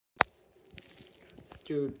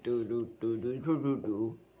I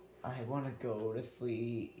want to go to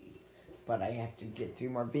sleep, but I have to get 3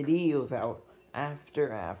 more videos out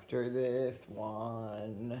after this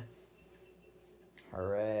one.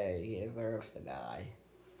 Hooray, he deserves to die.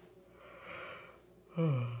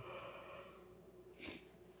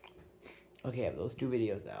 Okay, I have those 2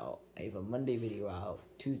 videos out. I have a Monday video out,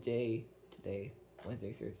 Tuesday, today,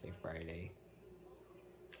 Wednesday, Thursday, Friday.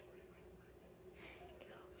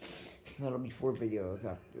 That'll be 4 videos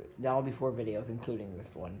after. That'll be 4 videos, including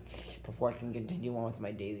this one, before I can continue on with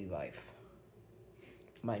my daily life.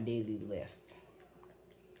 My daily lift.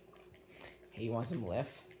 Hey, you want some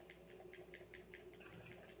lift?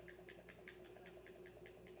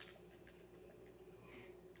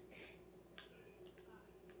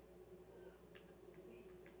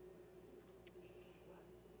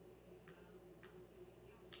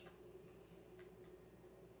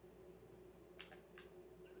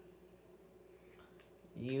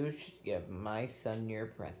 You should give my son your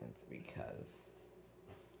presents because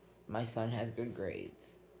my son has good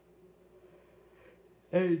grades.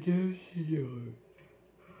 End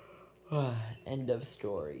of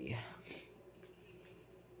story.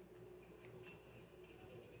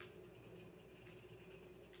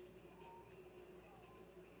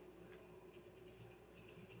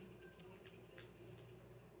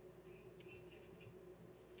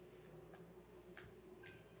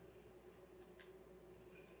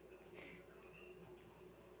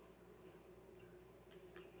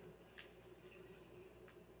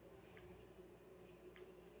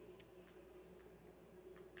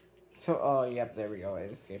 So, oh, yep, there we go. I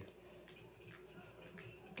escaped.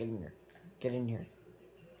 Get in here. Get in here.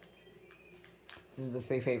 This is the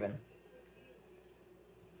safe haven.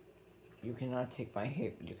 You cannot take my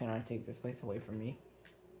you cannot take this place away from me.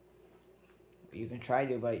 You can try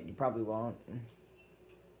to, but you probably won't.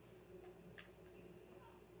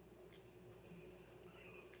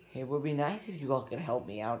 Hey, it would be nice if you all could help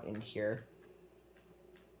me out in here.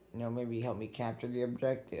 You know, maybe help me capture the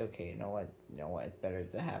objective. Okay, you know what? You know what? It's better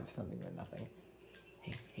to have something than nothing.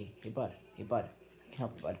 Hey, bud. Hey, bud. I can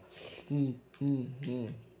help you, bud.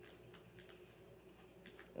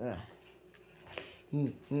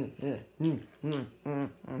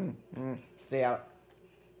 Stay out.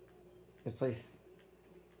 This place.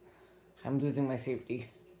 I'm losing my safety.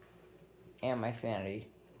 And my sanity.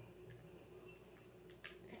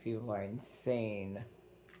 These people are insane.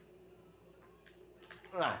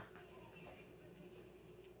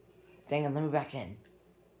 Dang it, let me back in.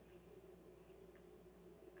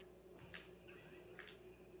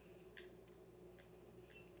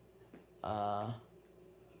 Well,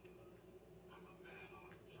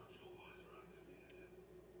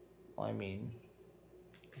 I mean,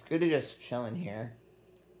 it's good to just chill in here.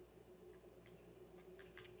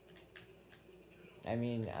 I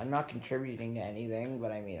mean, I'm not contributing to anything,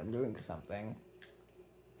 but I mean, I'm doing something.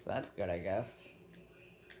 So that's good, I guess.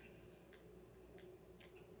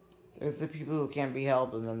 There's the people who can't be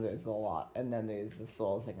helped, and then there's and then there's the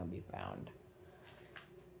souls that can be found.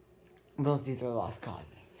 Most of these are lost causes.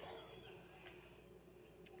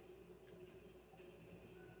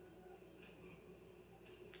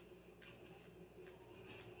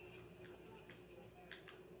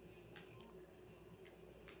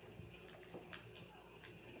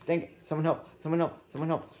 Dang it, someone help, someone help, someone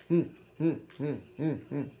help.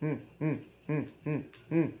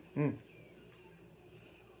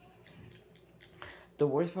 The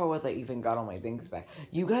worst part was I even got all my things back.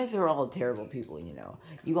 You guys are all terrible people, you know.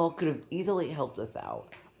 You all could have easily helped us out.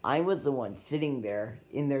 I was the one sitting there,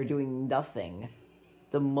 in there doing nothing.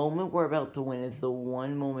 The moment we're about to win is the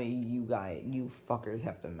one moment you fuckers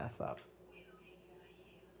have to mess up.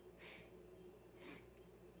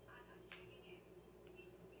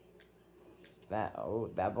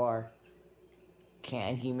 That bar.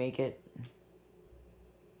 Can he make it?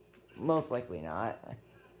 Most likely not.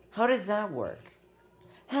 How does that work?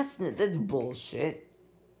 That's bullshit.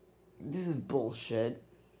 This is bullshit.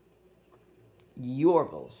 Your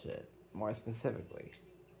bullshit, more specifically.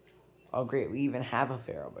 Oh great, we even have a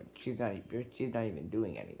pharaoh, but she's not even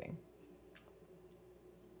doing anything.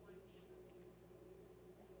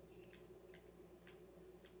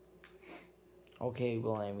 Okay,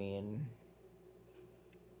 well I mean,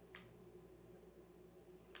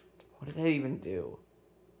 what does that even do?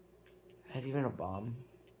 That's even a bomb.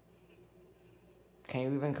 Can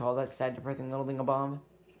you even call that sad, depressing little thing a bomb?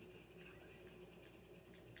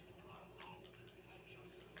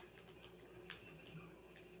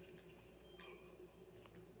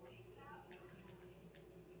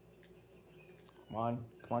 Come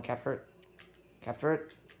on, capture it. Capture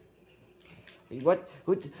it. What?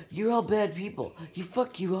 You're all bad people.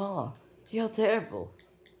 You all. You're all terrible.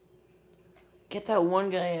 Get that one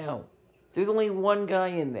guy out. There's only one guy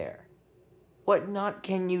in there. What not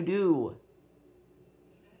can you do?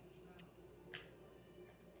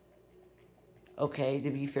 Okay, to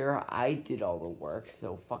be fair, I did all the work,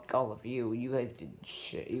 so fuck all of you. You guys did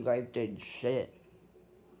shit. You guys did shit.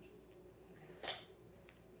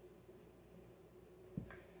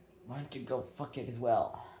 Why don't you go fuck it as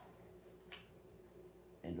well?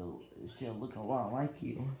 She'll look a lot like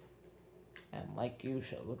you. And like you,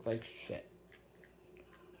 she'll look like shit.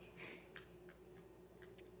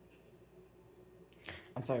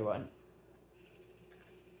 I'm sorry, what?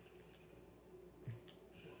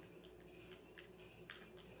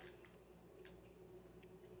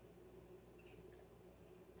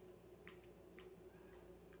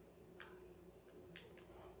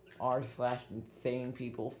 r/insane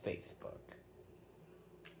people Facebook.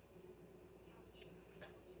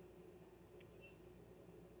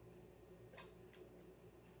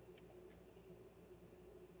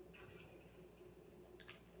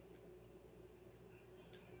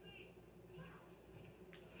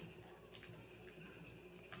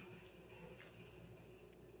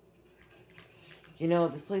 You know,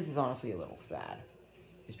 this place is honestly a little sad.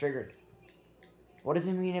 It's triggered. What does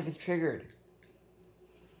it mean if it's triggered?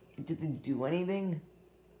 Does it do anything?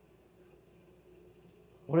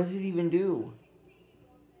 What does it even do?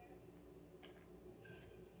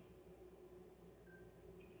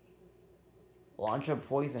 Launch a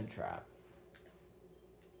poison trap.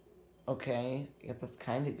 Okay, I guess that's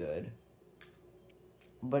kind of good.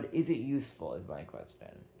 But is it useful is my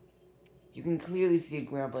question. You can clearly see it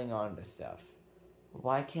grappling onto stuff.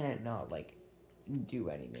 Why can't it not, like, do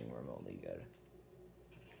anything remotely good?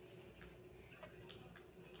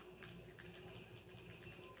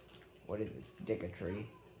 What is this? Dig a tree?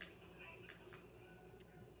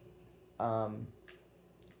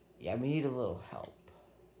 Yeah, we need a little help.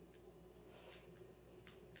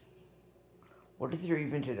 What is there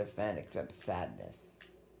even to defend except sadness?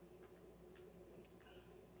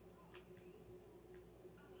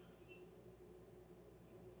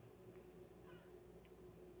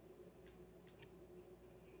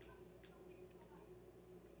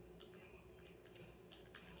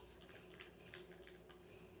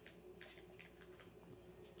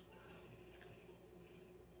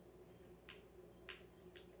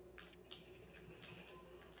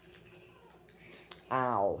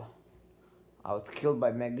 Ow. I was killed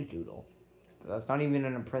by Megadoodle. That's not even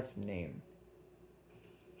an impressive name.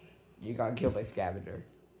 You got killed by Scavenger.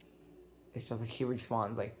 It's just like he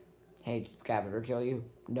respawns like, hey, did Scavenger kill you?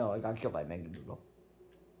 No, I got killed by Megadoodle.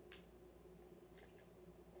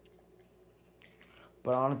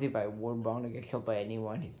 But honestly, if I would want to get killed by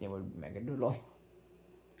anyone, his name would be Megadoodle.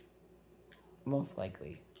 Most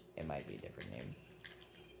likely. It might be a different name.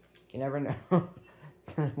 You never know.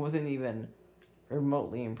 It wasn't even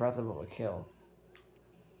remotely impressive of a kill.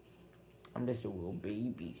 I'm just a little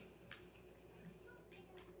baby.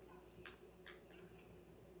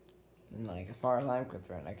 And like, as far as I'm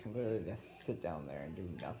concerned, I can literally just sit down there and do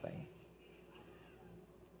nothing.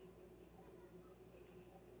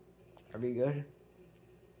 Are we good?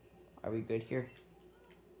 Are we good here?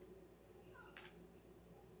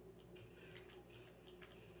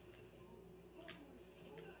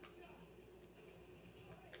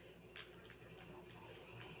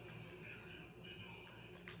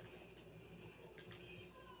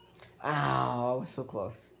 Ow, I was so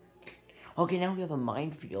close. Okay, now we have a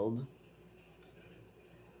minefield.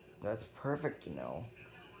 That's perfect to know.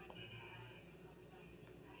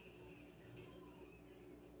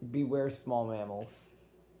 Beware small mammals.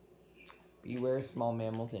 Beware small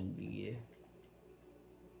mammals indeed.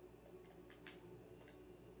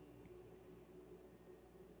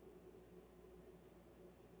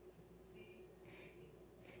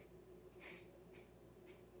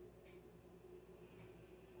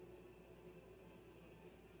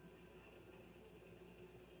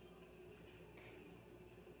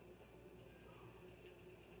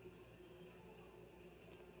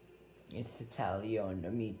 It's Italian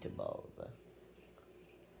meatballs.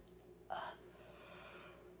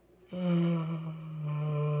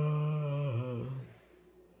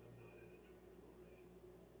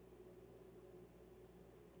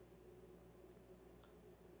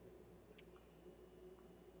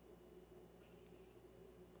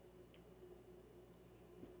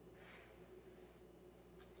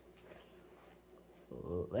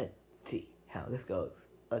 Let's see how this goes.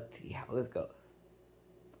 Let's see how this goes.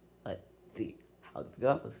 Let's see how this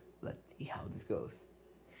goes. Let's see how this goes.